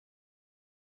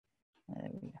There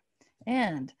we go.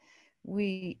 And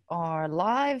we are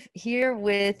live here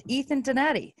with Ethan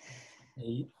Donati.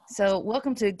 Hey. So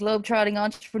welcome to Globetrotting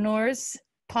Entrepreneurs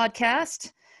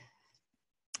podcast.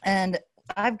 And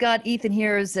I've got Ethan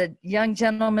here as a young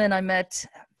gentleman I met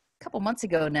a couple months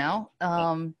ago now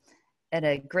at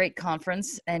a great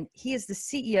conference. And he is the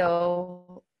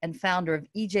CEO and founder of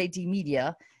EJD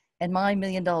Media and My $1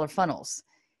 Million Funnels.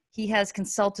 He has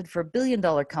consulted for a $1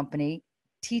 billion company,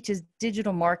 teaches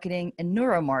digital marketing and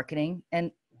neuromarketing,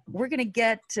 and we're going to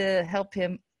get to help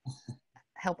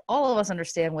all of us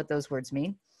understand what those words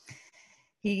mean.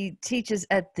 He teaches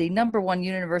at the #1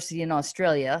 university in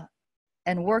Australia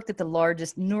and worked at the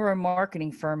largest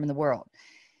neuromarketing firm in the world.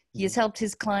 He has helped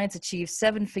his clients achieve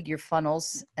 7-figure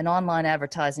funnels and online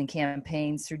advertising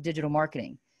campaigns through digital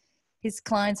marketing. His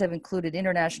clients have included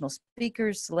international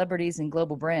speakers, celebrities, and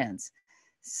global brands.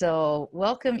 So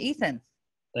welcome, Ethan.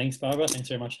 Thanks, Barbara. Thanks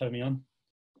very much for having me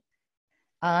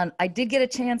on. I did get a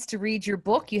chance to read your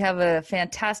book. You have a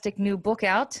fantastic new book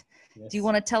out. Yes. Do you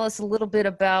want to tell us a little bit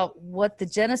about what the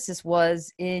genesis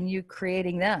was in you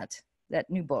creating that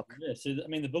new book? Yeah, so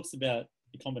the book's about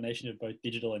a combination of both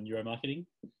digital and neuromarketing,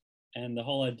 and the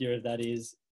whole idea of that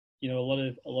is, a lot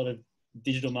of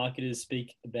digital marketers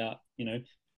speak about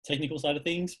technical side of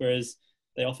things, whereas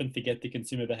they often forget the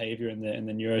consumer behavior and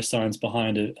the neuroscience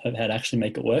behind it of how to actually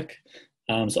make it work.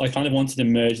 So I kind of wanted to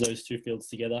merge those two fields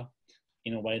together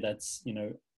in a way that's,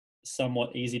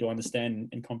 somewhat easy to understand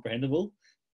and comprehensible.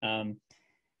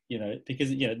 Because,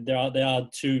 they are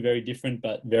two very different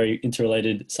but very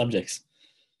interrelated subjects.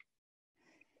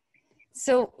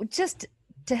 So just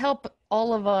to help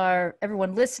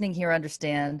everyone listening here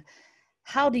understand,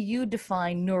 how do you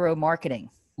define neuromarketing?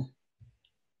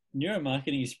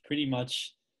 Neuromarketing is pretty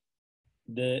much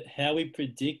how we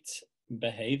predict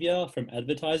behavior from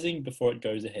advertising before it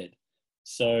goes ahead.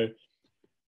 So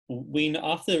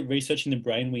after researching the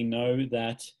brain, we know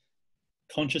that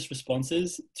conscious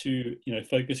responses to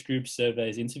focus groups,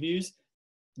 surveys, interviews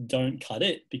don't cut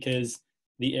it, because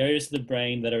the areas of the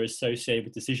brain that are associated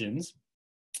with decisions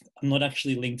are not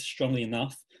actually linked strongly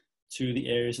enough to the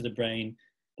areas of the brain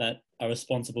that are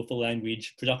responsible for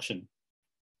language production.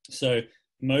 So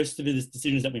most of the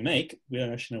decisions that we make, we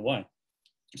don't actually know why.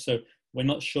 So we're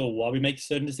not sure why we make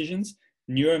certain decisions.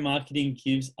 Neuromarketing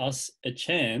gives us a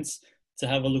chance to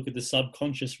have a look at the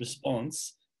subconscious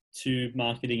response to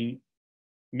marketing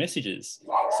messages.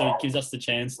 So it gives us the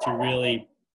chance to really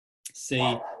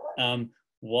see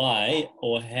why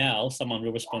or how someone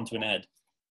will respond to an ad.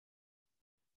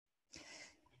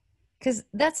 Because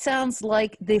that sounds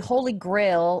like the holy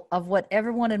grail of what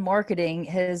everyone in marketing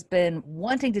has been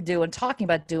wanting to do and talking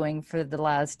about doing for the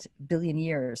last billion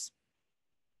years.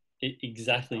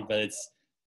 Exactly, but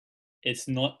it's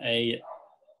not a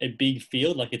big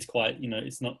field. Like, it's quite,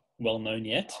 it's not well known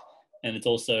yet, and it's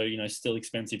also still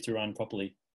expensive to run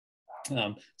properly.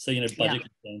 So budget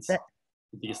constraints, the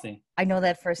biggest thing. I know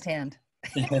that firsthand.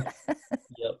 Yep,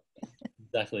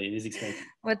 exactly. It is expensive.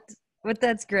 But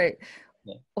that's great.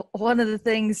 Yeah. One of the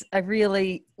things I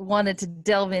really wanted to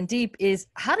delve in deep is,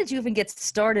 how did you even get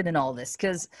started in all this?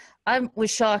 Because I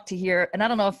was shocked to hear, and I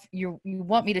don't know if you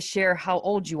want me to share how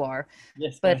old you are,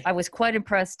 yes, but I was quite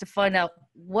impressed to find out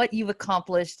what you've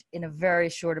accomplished in a very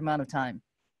short amount of time.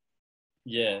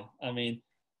 Yeah,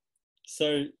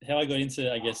 so how I got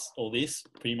into, I guess, all this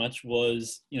pretty much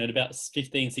was, at about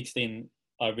 15, 16,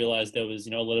 I realized there was,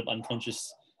 a lot of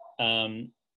unconscious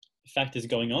factors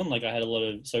going on. Like, I had a lot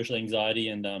of social anxiety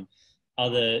and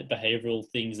other behavioral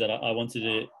things that I wanted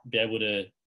to be able to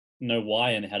know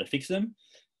why and how to fix them.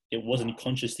 It wasn't a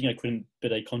conscious thing. I couldn't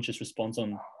put a conscious response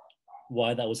on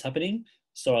why that was happening.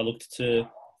 So I looked to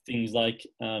things like,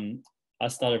 I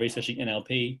started researching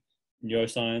NLP,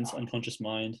 neuroscience, unconscious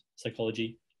mind,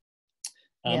 psychology.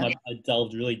 I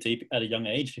delved really deep at a young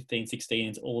age, 15, 16,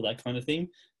 into all that kind of thing.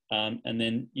 And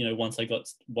then, once I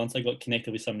got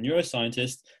connected with some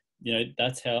neuroscientists,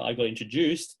 that's how I got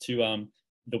introduced to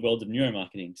the world of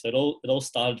neuromarketing. So it all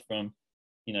started from,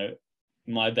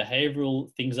 my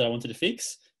behavioral things that I wanted to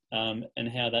fix, and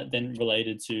how that then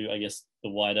related to, I guess, the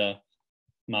wider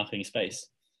marketing space.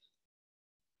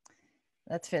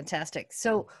 That's fantastic.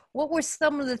 So what were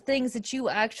some of the things that you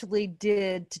actually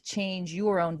did to change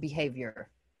your own behavior?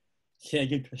 Yeah,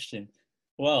 good question.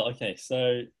 Well, okay,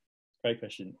 so great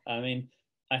question. I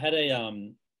had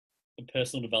a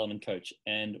personal development coach,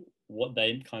 and what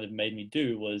they kind of made me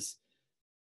do was,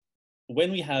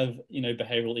 when we have,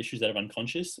 behavioral issues that are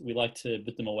unconscious, we like to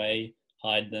put them away,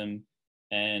 hide them,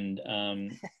 and,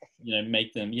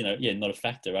 make them, not a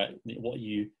factor, right? What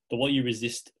you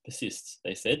resist persists,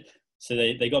 they said. So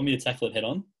they got me to tackle it head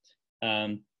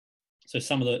on. So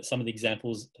some of the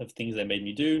examples of things they made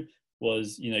me do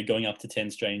was, you know, going up to 10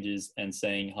 strangers and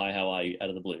saying, "Hi, how are you?" out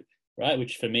of the blue, right?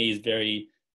 Which for me is very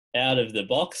out of the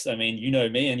box. I mean, you know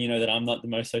me, and you know that I'm not the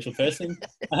most social person.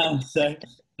 So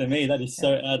for me, that is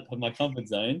so out of my comfort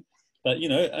zone. But you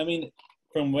know, I mean,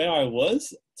 from where I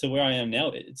was to where I am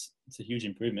now, it's a huge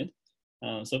improvement.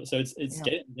 So it's Yeah.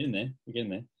 getting there. We're getting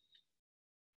there.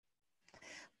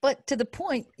 But to the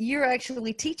point, you're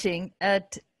actually teaching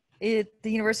at the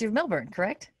University of Melbourne,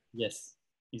 correct? Yes,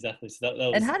 exactly. So that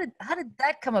And was how did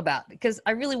that come about? Because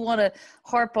I really want to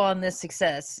harp on this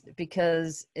success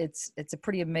because it's a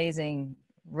pretty amazing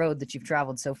road that you've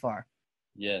traveled so far.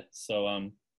 yeah.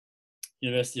 So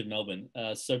University of Melbourne.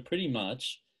 So pretty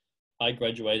much, I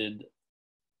graduated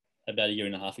about a year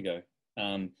and a half ago,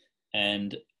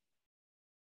 and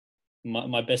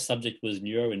my best subject was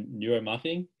neuro and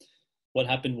neuromarketing. What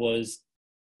happened was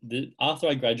after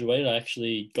I graduated, I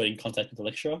actually got in contact with the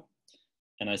lecturer,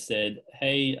 and I said,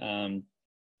 "Hey,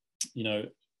 you know,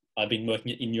 I've been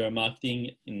working in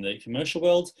neuromarketing in the commercial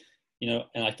world, you know,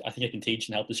 and I think I can teach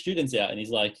and help the students out." And he's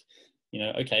like, you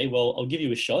know, "Okay, well, I'll give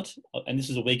you a shot." And this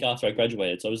was a week after I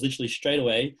graduated. So I was literally straight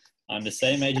away, I'm the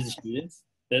same age as the students.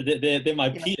 They're my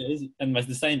Yeah. peers and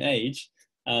the same age.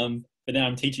 But now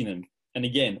I'm teaching them. And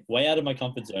again, way out of my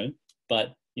comfort zone.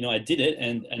 But, you know, I did it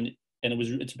and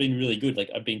it's been really good. Like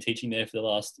I've been teaching there for the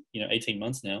last, you know, 18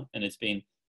 months now, and it's been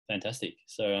fantastic.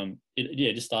 So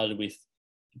it just started with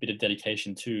a bit of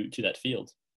dedication to that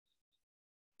field.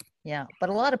 Yeah. But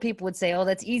a lot of people would say, "Oh,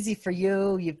 that's easy for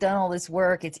you. You've done all this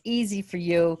work. It's easy for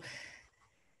you."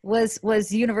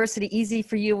 Was university easy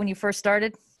for you when you first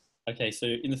started? Okay, so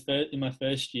in my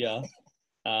first year,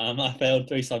 I failed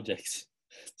 3 subjects.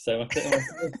 So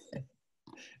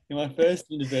in my first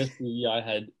university year, I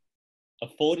had a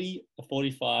 40, a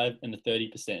 45, and a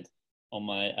 30% on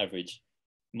my average.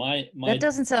 My That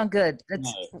doesn't sound good. No,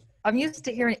 That's I'm used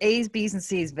to hearing A's, B's, and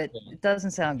C's, but yeah, it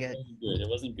doesn't sound it good. wasn't good. It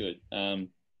wasn't good.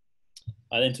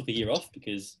 I then took a year off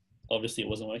because obviously it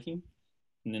wasn't working,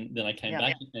 and then I came Yeah.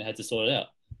 back and had to sort it out.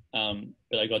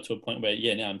 But I got to a point where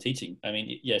yeah, now I'm teaching. I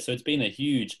mean, yeah, so it's been a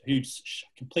huge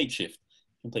complete shift,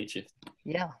 complete shift.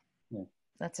 Yeah. Yeah.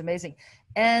 That's amazing.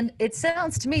 And it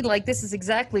sounds to me like this is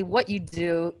exactly what you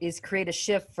do is create a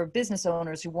shift for business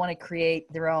owners who want to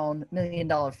create their own $1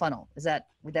 million funnel.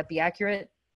 Would that be accurate?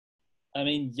 I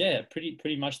mean, yeah,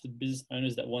 pretty much the business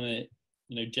owners that want to,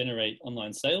 you know, generate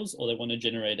online sales, or they want to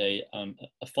generate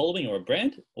a following or a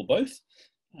brand or both.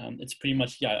 It's pretty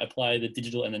much, yeah, apply the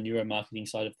digital and the neuromarketing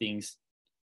side of things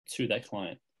to that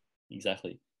client.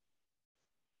 Exactly.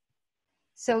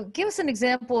 So give us an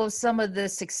example of some of the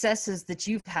successes that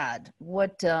you've had.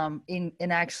 What in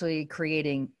actually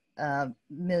creating $1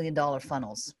 million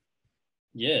funnels?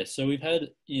 Yeah, so we've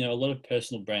had, you know, a lot of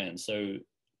personal brands. So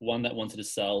one that wanted to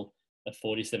sell a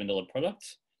 $47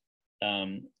 product.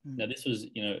 Hmm. Now this was,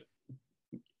 you know,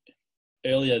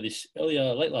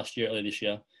 late last year, earlier this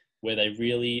year, where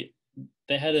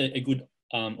they had a good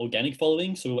organic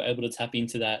following, so we were able to tap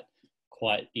into that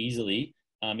quite easily.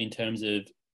 In terms of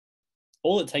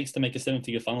all it takes to make a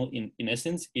 7-figure funnel, in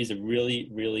essence, is a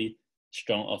really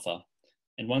strong offer.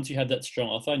 And once you have that strong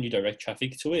offer and you direct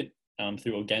traffic to it,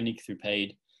 through organic, through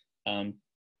paid, um,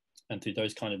 and through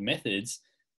those kind of methods,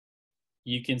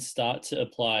 you can start to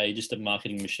apply just a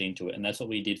marketing machine to it. And that's what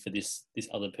we did for this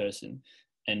other person.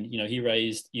 And you know, he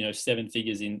raised, you know, 7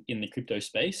 figures in the crypto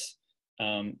space,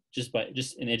 just by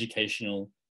just an educational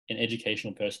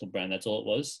personal brand. That's all it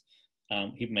was.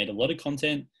 He made a lot of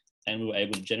content, and we were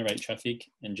able to generate traffic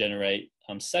and generate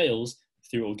sales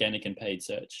through organic and paid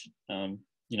search.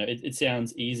 You know, it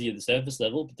sounds easy at the surface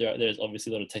level, but there's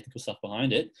obviously a lot of technical stuff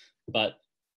behind it. But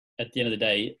at the end of the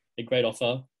day, a great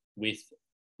offer with,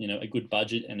 you know, a good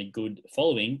budget and a good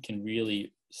following can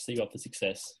really see you up for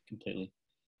success completely.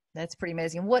 That's pretty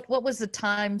amazing. What was the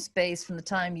time space from the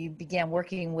time you began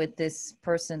working with this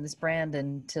person, this brand,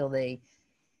 until they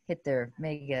hit their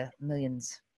mega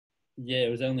millions? Yeah,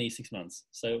 it was only 6 months,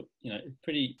 so you know,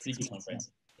 pretty Six good time months. frame.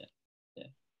 Yeah. Yeah,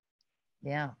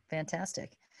 yeah, Yeah,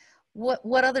 fantastic.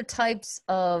 What other types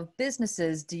of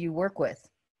businesses do you work with?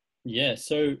 yeah.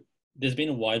 So there's been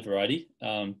a wide variety,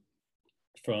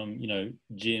 from, you know,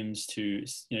 gyms to,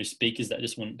 you know, speakers that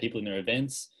just want people in their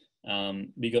events.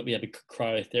 We have a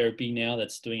cryotherapy now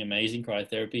that's doing amazing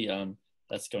cryotherapy.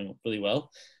 That's going really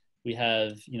well. We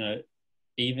have, you know,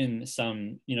 even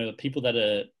some, you know, people that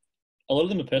are, a lot of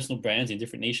them are personal brands in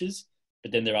different niches,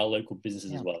 but then there are local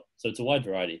businesses as Yeah. well. So it's a wide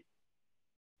variety.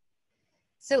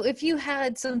 So if you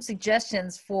had some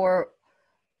suggestions for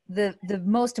the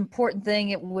most important thing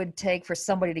it would take for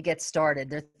somebody to get started,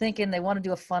 they're thinking they want to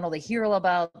do a funnel, they hear all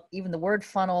about even the word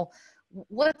funnel.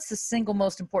 what's the single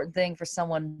most important thing for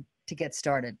someone to get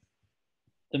started?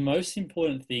 The most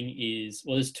important thing is,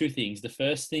 well, there's two things. The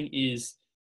first thing is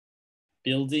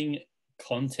building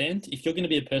content. If you're going to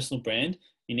be a personal brand,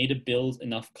 you need to build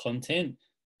enough content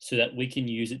so that we can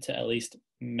use it to at least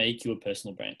make you a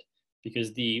personal brand.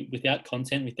 Because without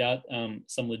content, without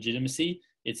some legitimacy,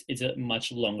 it's a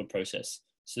much longer process.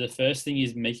 So the first thing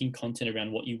is making content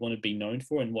around what you want to be known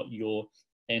for and what your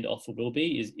end offer will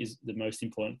be is the most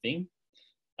important thing.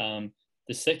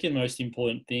 The second most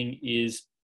important thing is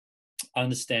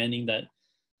understanding that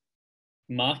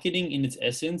marketing in its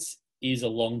essence is a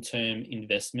long-term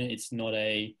investment. It's not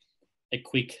a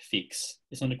quick fix.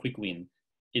 It's not a quick win.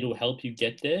 It'll help you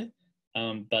get there.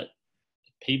 But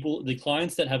the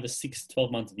clients that have a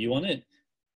 6-12 month view on it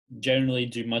generally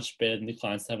do much better than the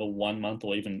clients that have a 1 month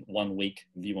or even 1 week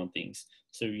view on things.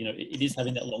 So, it is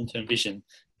having that long-term vision.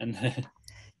 And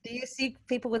do you see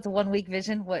people with a 1 week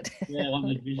vision? Yeah, 1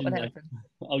 week vision. What like, happened?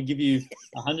 I'll give you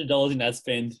 $100 in ad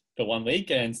spend for 1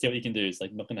 week and see what you can do. It's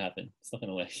like not going to happen. It's not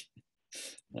going to work.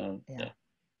 Yeah.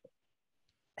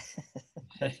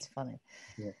 That's funny.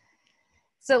 Yeah.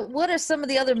 So what are some of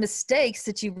the other mistakes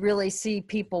that you really see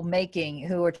people making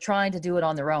who are trying to do it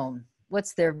on their own?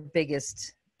 What's their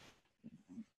biggest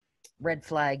red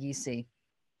flag you see?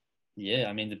 Yeah,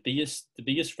 I mean the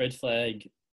biggest red flag,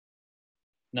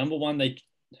 the number one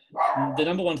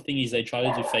thing is they try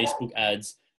to do Facebook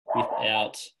ads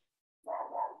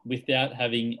without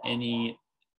having any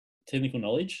technical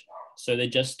knowledge. So they're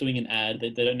just doing an ad. They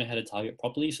don't know how to target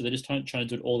properly. So they're just trying to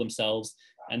do it all themselves.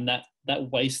 And that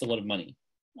wastes a lot of money.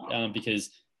 Because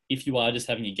if you are just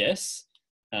having a guess,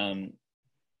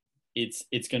 it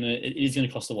is going to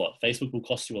cost a lot. Facebook will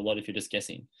cost you a lot if you're just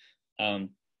guessing. And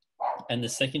the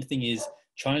second thing is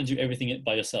trying to do everything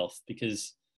by yourself,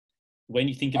 because when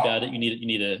you think about it, you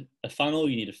need a funnel,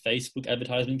 you need a Facebook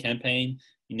advertisement campaign,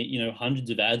 you need, hundreds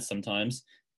of ads sometimes,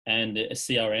 and a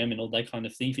CRM and all that kind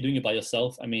of thing. If you're doing it by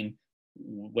yourself, I mean,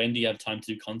 when do you have time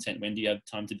to do content? When do you have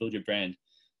time to build your brand?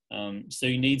 So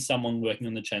you need someone working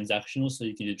on the transactional so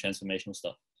you can do transformational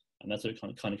stuff. And that's what it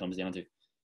kind of comes down to.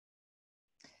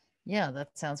 Yeah, that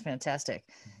sounds fantastic.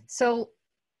 So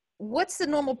what's the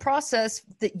normal process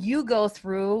that you go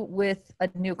through with a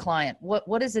new client?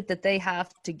 What is it that they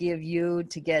have to give you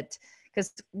to get,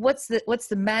 because what's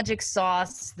the magic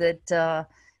sauce that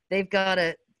they've got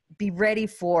to be ready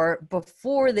for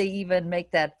before they even make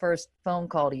that first phone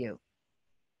call to you?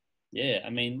 Yeah, I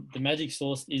mean, the magic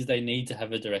sauce is they need to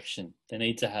have a direction. They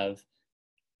need to have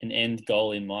an end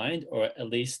goal in mind, or at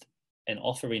least an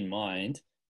offer in mind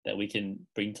that we can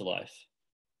bring to life.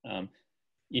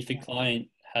 If a client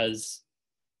has,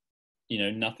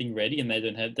 nothing ready and they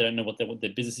don't know what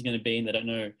their business is going to be, and they don't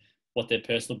know what their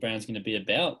personal brand is going to be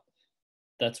about,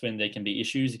 that's when there can be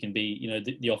issues. It can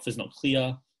be, the offer's not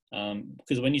clear.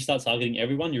 Because when you start targeting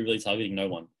everyone, you're really targeting no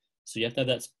one. So you have to have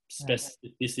that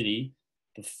specificity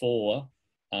before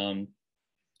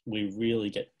we really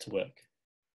get to work.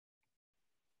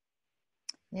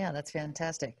 Yeah, that's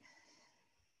fantastic.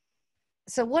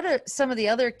 So what are some of the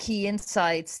other key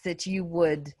insights that you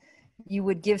would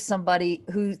give somebody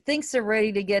who thinks they're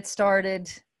ready to get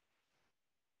started?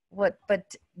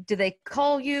 But do they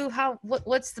call you?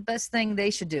 What's the best thing they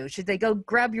should do? Should they go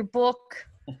grab your book,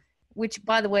 which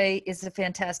by the way is a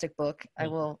fantastic book?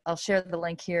 I'll share the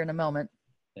link here in a moment.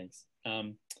 Thanks.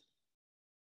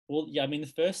 Well, yeah, I mean, the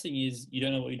first thing is you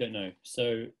don't know what you don't know.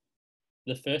 So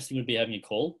the first thing would be having a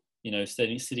call,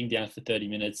 sitting down for 30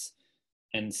 minutes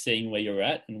and seeing where you're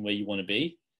at and where you want to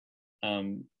be.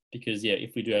 Because, yeah,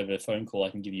 if we do have a phone call, I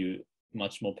can give you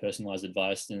much more personalized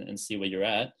advice and see where you're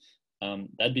at.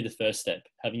 That'd be the first step,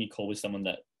 having a call with someone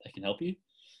that can help you.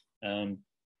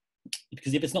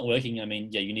 Because if it's not working, I mean,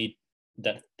 yeah, you need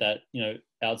that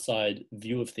outside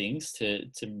view of things to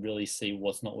really see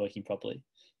what's not working properly.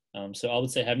 So I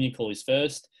would say having a call is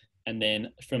first, and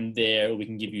then from there we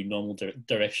can give you normal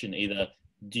direction. Either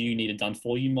do you need a done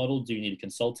for you model, do you need a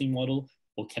consulting model,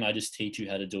 or can I just teach you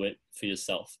how to do it for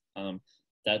yourself?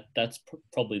 That's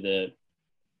probably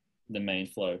the main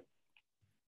flow.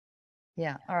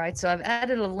 Yeah. All right. So I've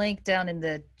added a link down in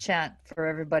the chat for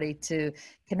everybody to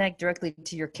connect directly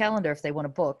to your calendar if they want to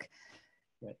book.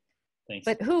 Right. Thanks.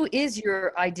 But who is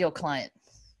your ideal client?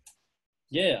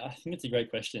 Yeah, I think it's a great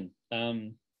question.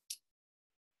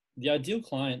 The ideal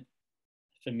client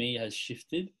for me has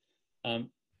shifted. At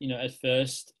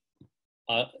first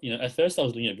I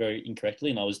was doing it very incorrectly,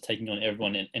 and I was taking on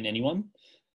everyone and anyone,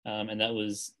 and that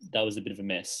was a bit of a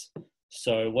mess.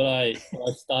 So what I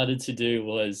started to do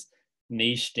was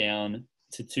niche down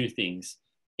to two things: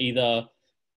 either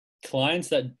clients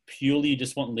that purely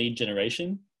just want lead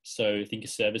generation, So think a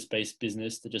service-based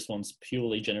business that just wants pure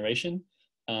lead generation.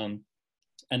 And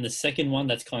the second one,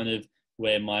 that's kind of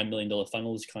where my $1 million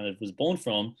funnels kind of was born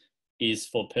from, is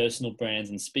for personal brands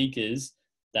and speakers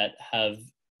that have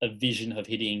a vision of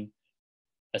hitting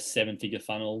a 7-figure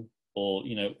funnel, or,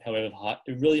 you know, however high,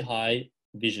 a really high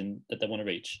vision that they want to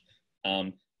reach.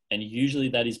 And usually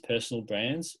that is personal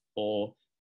brands or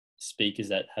speakers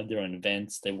that have their own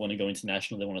events. They want to go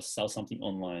international. They want to sell something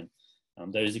online.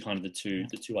 Those are kind of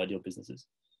the two ideal businesses.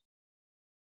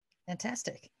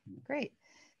 Fantastic. Great.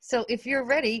 So if you're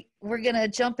ready, we're going to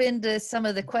jump into some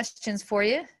of the questions for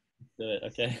you. Good.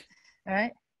 Okay. All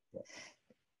right.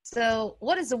 So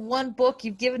what is the one book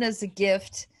you've given as a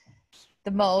gift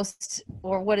the most,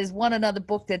 or what is one another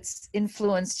book that's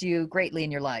influenced you greatly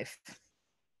in your life?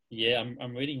 Yeah,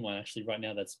 I'm reading one actually right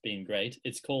now that's been great.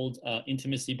 It's called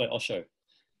Intimacy by Osho.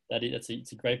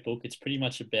 It's a great book. It's pretty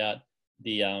much about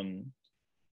the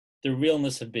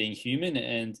realness of being human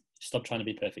and stop trying to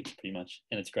be perfect, pretty much.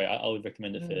 And it's great. I would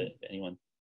recommend it for anyone.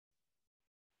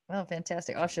 Well,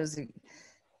 fantastic. Osho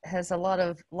has a lot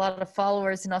of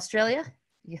followers in Australia.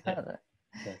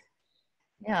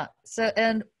 Yeah. So,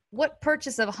 and what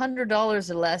purchase of $100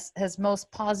 or less has most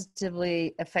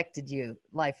positively affected you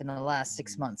life in the last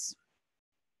 6 months?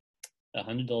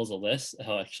 $100 or less?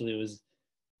 Oh, actually, it was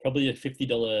probably a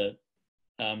 $50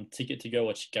 ticket to go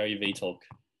watch Gary Vee talk.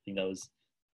 I think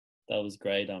that was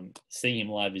great. Seeing him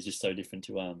live is just so different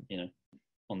to you know,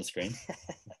 on the screen.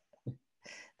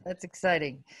 That's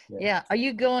exciting. Yeah. Are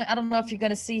you going? I don't know if you're going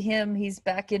to see him. He's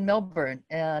back in Melbourne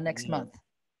next month.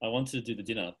 I wanted to do the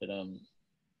dinner, but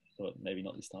thought maybe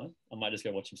not this time. I might just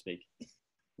go watch him speak.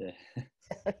 Yeah.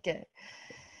 Okay.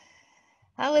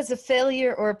 How has a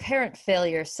failure or apparent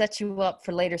failure set you up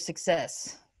for later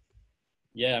success?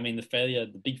 Yeah, I mean,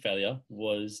 the big failure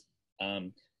was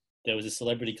there was a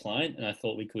celebrity client, and I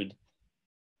thought we could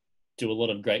do a lot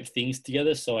of great things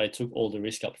together. So I took all the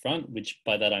risk up front, which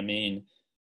by that I mean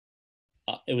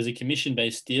it was a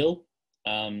commission-based deal,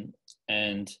 and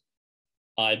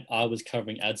I was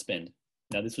covering ad spend.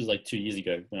 Now, this was like 2 years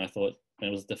ago when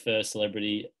it was the first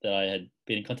celebrity that I had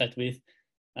been in contact with.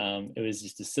 It was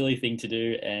just a silly thing to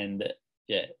do, and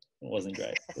yeah, it wasn't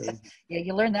great. Yeah,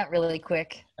 you learn that really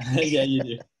quick. Yeah, you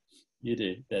do. You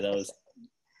do. Yeah, that was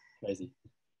crazy.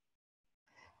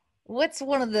 What's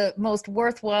one of the most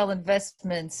worthwhile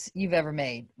investments you've ever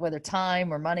made, whether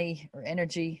time or money or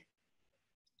energy?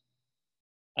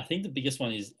 I think the biggest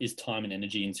one is time and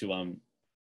energy into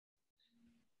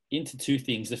two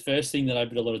things. The first thing that I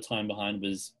put a lot of time behind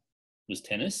was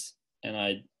tennis, and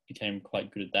I became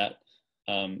quite good at that,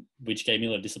 which gave me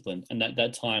a lot of discipline. And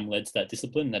that time led to that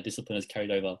discipline, and that discipline has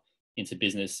carried over into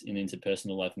business and into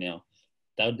personal life now.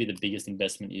 That would be the biggest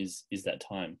investment is that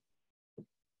time.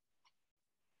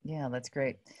 Yeah, that's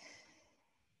great.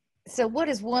 So what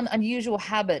is one unusual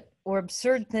habit or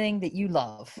absurd thing that you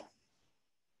love?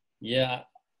 Yeah,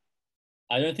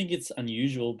 I don't think it's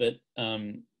unusual, but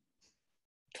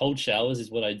cold showers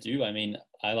is what I do. I mean,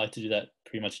 I like to do that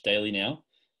pretty much daily now.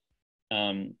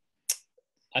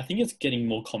 I think it's getting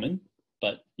more common,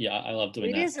 but yeah, I love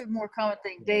doing that. It is a more common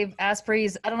thing. Dave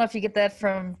Asprey's, I don't know if you get that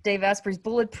from Dave Asprey's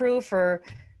Bulletproof or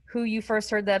who you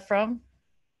first heard that from.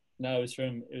 No, it was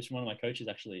from one of my coaches,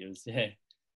 actually. It was, yeah.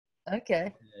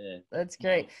 Okay. Yeah. That's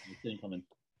great. It's getting common.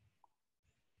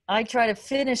 I try to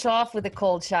finish off with a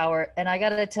cold shower, and I got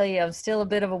to tell you, I'm still a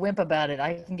bit of a wimp about it.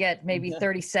 I can get maybe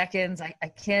 30 seconds. I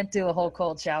can't do a whole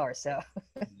cold shower, so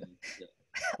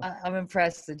I'm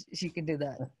impressed that she can do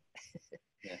that.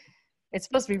 Yeah. It's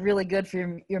supposed to be really good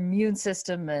for your immune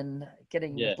system and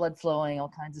getting the blood flowing, all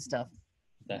kinds of stuff.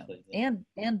 Exactly. Yeah.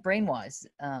 And brain-wise.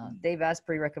 Dave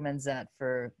Asprey recommends that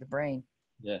for the brain.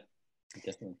 Yeah,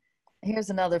 definitely. Here's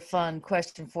another fun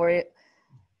question for you.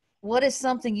 What is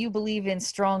something you believe in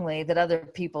strongly that other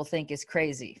people think is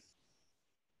crazy?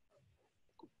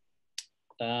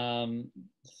 That's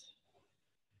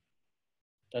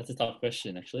a tough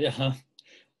question, actually.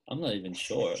 I'm not even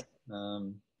sure.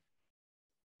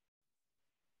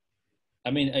 I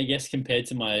mean, I guess compared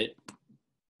to my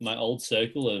old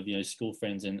circle of, you know, school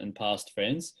friends and past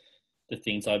friends, the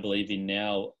things I believe in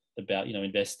now about, you know,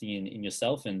 investing in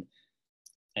yourself and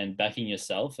backing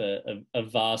yourself are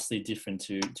vastly different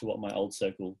to what my old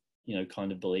circle, you know,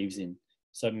 kind of believes in.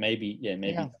 So maybe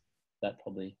that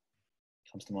probably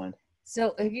comes to mind.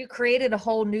 So have you created a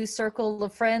whole new circle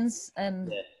of friends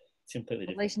and it's completely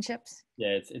relationships?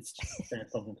 Different. Yeah, it's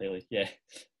transformed completely. Yeah.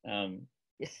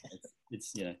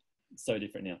 It's you know, so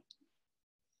different now.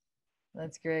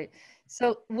 That's great.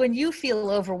 So when you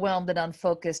feel overwhelmed and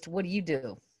unfocused, what do you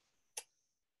do?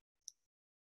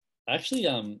 Actually,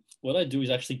 what I do is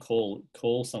actually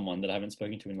call someone that I haven't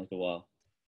spoken to in like a while,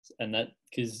 and that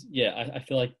because yeah, I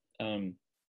feel like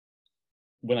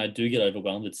when I do get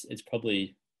overwhelmed, it's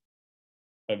probably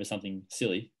over something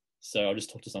silly. So I'll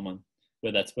just talk to someone,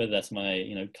 whether that's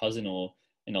my cousin or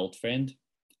an old friend.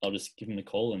 I'll just give them a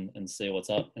call and see what's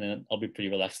up, and then I'll be pretty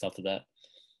relaxed after that.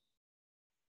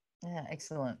 Yeah,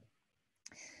 excellent.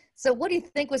 So, what do you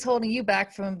think was holding you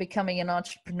back from becoming an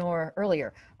entrepreneur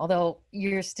earlier? Although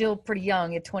you're still pretty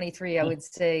young at 23, I would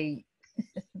say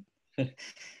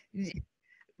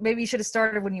maybe you should have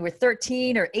started when you were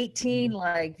 13 or 18,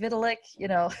 like Vitalik, Maybe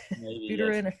yes.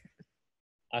 Buterin.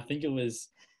 I think it was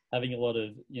having a lot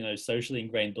of socially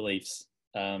ingrained beliefs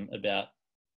about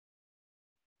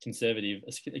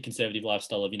a conservative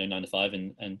lifestyle of 9 to 5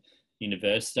 and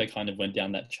university. I kind of went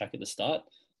down that track at the start,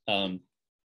 um,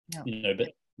 Yeah,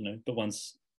 but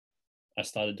once I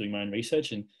started doing my own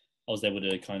research and I was able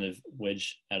to kind of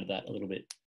wedge out of that a little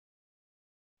bit.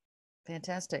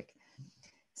 fantastic.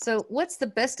 So, what's the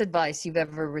best advice you've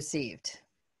ever received?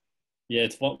 Yeah,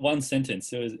 it's one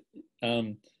sentence. It was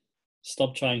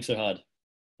stop trying so hard.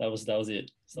 That was it.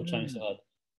 Stop trying so Mm. hard,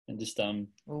 and just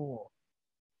Oh,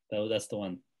 that's the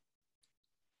one.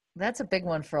 that's a big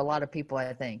one for a lot of people,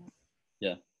 I think.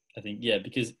 Yeah, I think yeah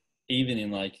because even in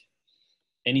like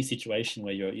any situation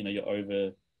where you're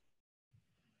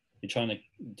trying to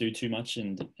do too much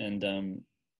and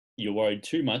you're worried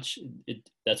too much,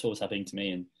 that's what was happening to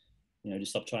me. And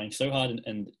just stop trying so hard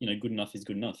and good enough is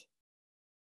good enough.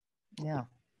 Yeah.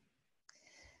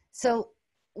 So,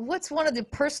 what's one of the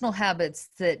personal habits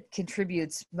that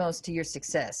contributes most to your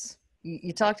success?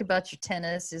 You talked about your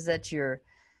tennis. Is that your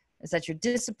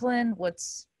discipline?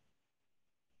 What's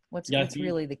Yeah, what's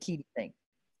really the key, do you think?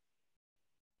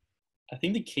 I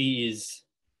think the key is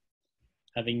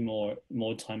having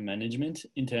more time management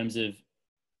in terms of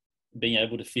being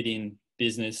able to fit in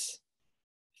business,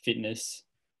 fitness,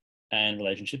 and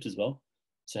relationships as well.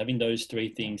 So having those three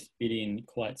Yeah. things fit in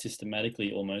quite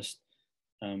systematically almost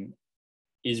um,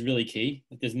 is really key.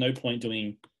 Like, there's no point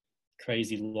doing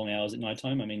crazy long hours at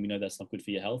nighttime. I mean, we know that's not good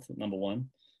for your health, number one.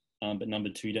 But number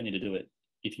two, you don't need to do it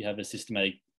if you have a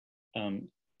systematic um,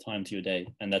 time to your day.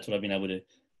 And that's what I've been able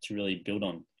to really build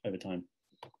on over time.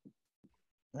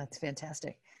 That's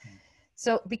fantastic.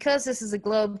 So, because this is a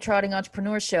globe-trotting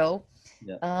entrepreneur show,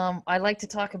 Yeah. I like to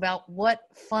talk about what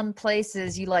fun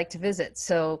places you like to visit.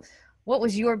 So, what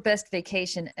was your best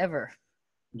vacation ever?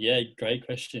 Yeah, great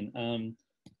question.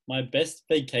 My best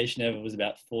vacation ever was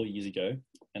about 4 years ago,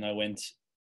 and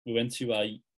we went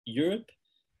to Europe,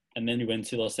 and then we went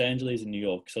to Los Angeles and New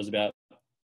York. So it was about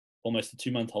almost a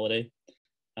 2 month holiday.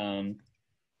 Um,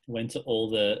 Went to all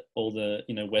the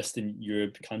Western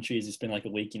Europe countries. We spent like a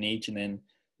week in each, and then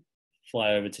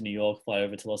fly over to New York, fly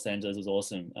over to Los Angeles. It was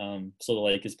awesome. Saw the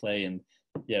Lakers play, and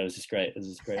yeah, it was just great. It was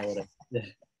just a great holiday. Yeah,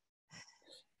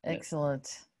 yeah.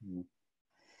 Excellent. Mm.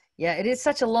 Yeah, it is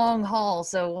such a long haul.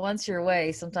 So once you're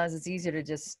away, sometimes it's easier to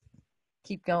just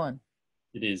keep going.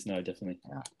 It is, no, definitely.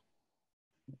 Yeah.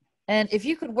 And if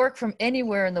you could work from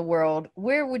anywhere in the world,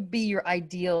 where would be your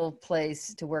ideal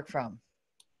place to work from?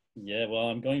 Yeah, well,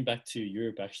 I'm going back to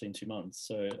Europe actually in 2 months,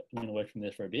 so I'm going to work from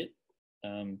there for a bit.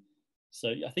 Um, so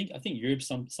I think Europe's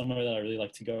somewhere that I really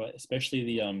like to go, especially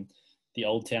the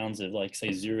old towns of like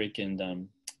say Zurich and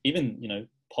even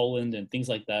Poland and things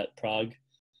like that, Prague,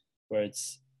 where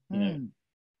it's you know Hmm.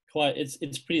 quite it's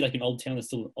pretty like an old town. There's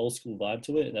still an old school vibe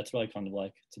to it. That's what I kind of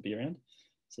like to be around.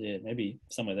 So yeah, maybe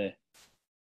somewhere there.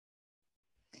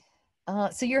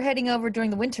 So you're heading over during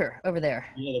the winter over there.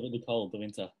 Yeah, the cold, the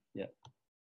winter. Yeah,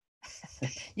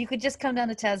 You could just come down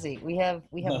to Tassie. We have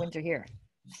winter here.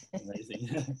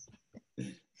 amazing.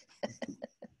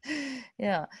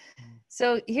 Yeah.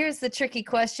 So here's the tricky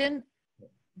question,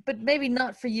 but maybe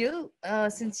not for you,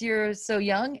 since you're so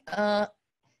young.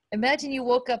 Imagine you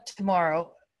woke up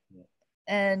tomorrow Yeah.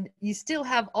 and you still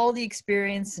have all the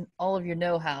experience and all of your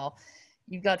know-how.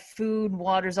 You've got food,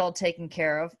 water's all taken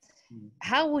care of. Mm.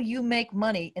 How will you make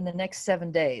money in the next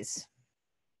 7 days?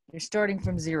 You're starting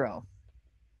from zero.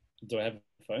 Do I have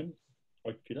a phone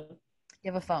or a computer?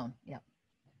 You have a phone. Yeah.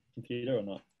 Computer or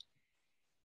not?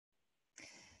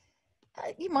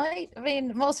 You might. I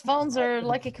mean, most phones are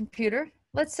like a computer.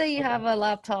 Let's say you have a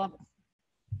laptop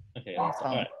Okay, and a all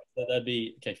phone. right. So that'd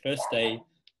be okay. First day.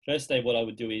 First day, what I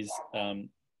would do is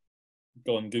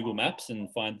go on Google Maps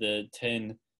and find the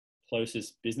 10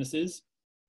 closest businesses.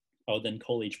 I would then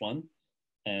call each one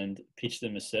and pitch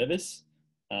them a service,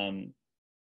 um,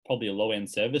 probably a low end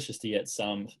service, just to get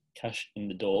some cash in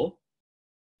the door.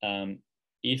 Um,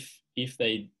 if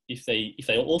they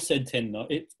all said 10 no,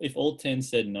 if all 10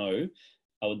 said no,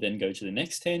 I would then go to the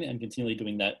next 10 and continually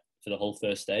doing that for the whole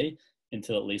first day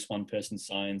until at least one person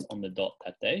signs on the dot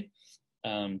that day.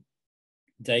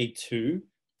 Day 2,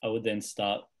 I would then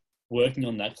start working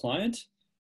on that client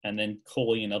and then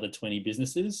calling another 20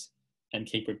 businesses and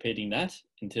keep repeating that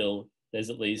until there's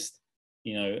at least,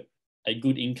 a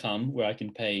good income where I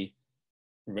can pay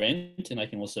rent and I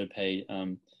can also pay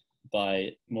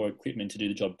buy more equipment to do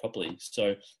the job properly.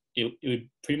 So it would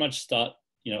pretty much start,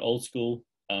 old school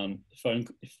phone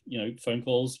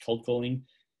calls, cold calling.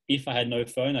 If I had no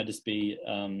phone, I'd just be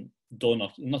not door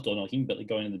knocking, but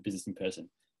going to the business in person.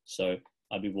 So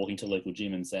I'd be walking to a local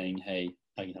gym and saying, "Hey,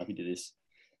 I can help you do this."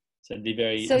 So it'd be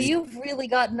very. So you've really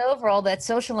gotten over all that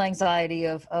social anxiety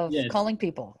of calling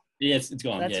people. Yeah, it's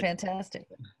gone. That's fantastic.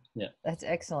 Yeah, that's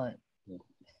excellent. Yeah.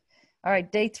 All right,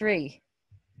 day 3.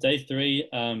 Day 3.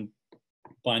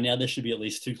 By now there should be at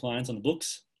least 2 clients on the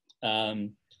books.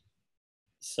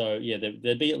 So yeah,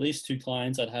 there'd be at least 2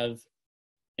 clients. I'd have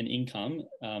an income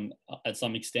at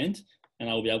some extent, and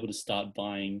I'll be able to start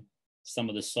buying some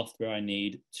of the software I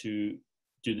need to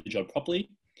do the job properly.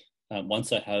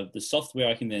 Once I have the software,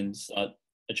 I can then start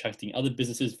attracting other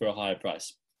businesses for a higher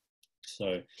price.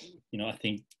 So, I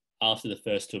think after the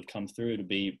first 2 have come through, it'll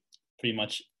be pretty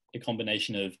much a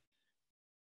combination of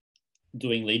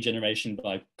doing lead generation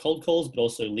by cold calls, but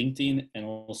also LinkedIn, and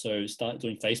also start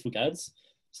doing Facebook ads.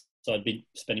 So I'd be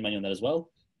spending money on that as well.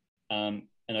 And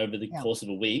over the course of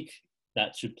a week,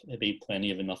 that should be plenty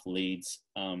of enough leads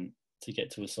to get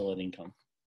to a solid income.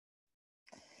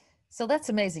 So that's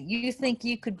amazing. You think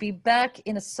you could be back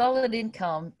in a solid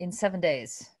income in 7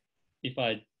 days? If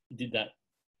I did that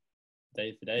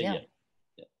day for day, yeah.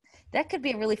 That could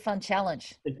be a really fun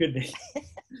challenge. It could be.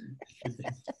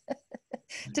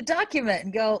 To document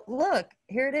and go, look,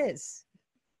 here it is.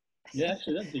 Yeah,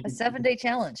 actually, that'd be a 7-day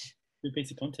challenge. Good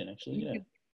piece of content, actually.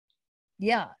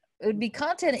 Yeah, it would be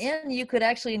content, and you could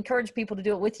actually encourage people to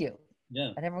do it with you.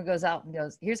 Yeah. And everyone goes out and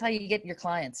goes, here's how you get your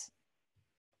clients.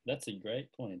 That's a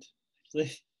great point,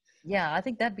 actually. Yeah, I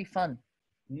think that'd be fun.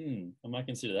 I might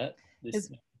consider that.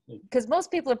 Because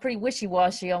most people are pretty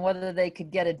wishy-washy on whether they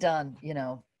could get it done,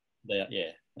 They are,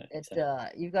 yeah.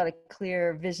 You've got a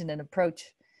clear vision and approach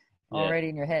already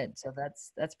in your head. So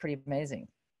that's pretty amazing.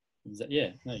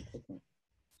 Yeah, no, definitely.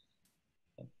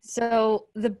 So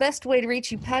the best way to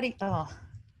reach you, Patty, I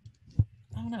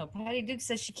don't know. Patty Duke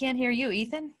says she can't hear you,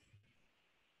 Ethan.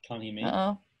 Can't hear me?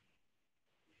 Uh-oh.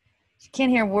 She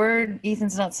can't hear a word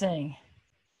Ethan's not saying.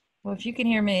 Well, if you can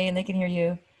hear me and they can hear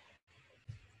you,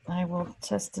 I will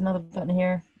test another button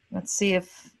here. Let's see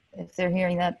if they're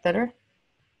hearing that better.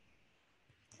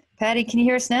 Patty, can you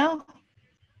hear us now?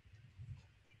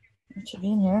 It should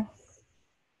be in here.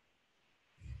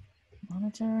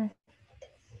 Monitor.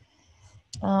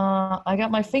 I got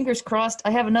my fingers crossed.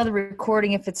 I have another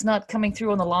recording. If it's not coming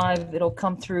through on the live, it'll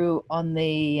come through on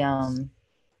the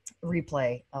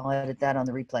replay. I'll edit that on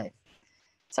the replay.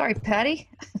 Sorry, Patty.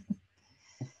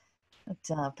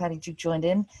 But, Patty Duke joined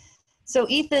in. So,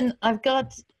 Ethan, I've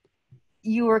got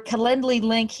your Calendly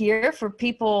link here for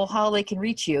people, how they can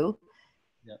reach you.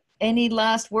 Yep. Any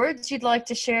last words you'd like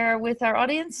to share with our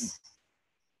audience?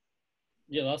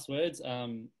 Yeah, last words.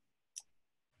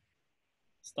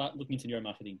 Start looking into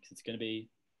neuromarketing because it's going to be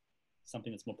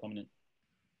something that's more prominent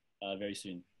very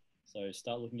soon. So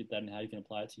start looking at that and how you can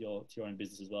apply it to your own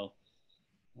business as well.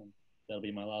 That'll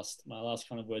be my last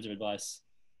kind of words of advice.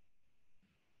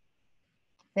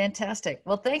 Fantastic.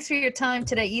 Well, thanks for your time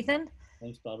today, Ethan.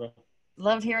 Thanks, Barbara.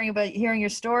 Love hearing your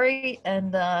story,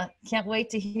 and can't wait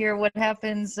to hear what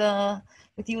happens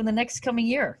with you in the next coming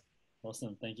year.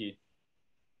 Awesome. Thank you.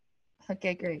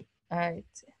 Okay, great. All right.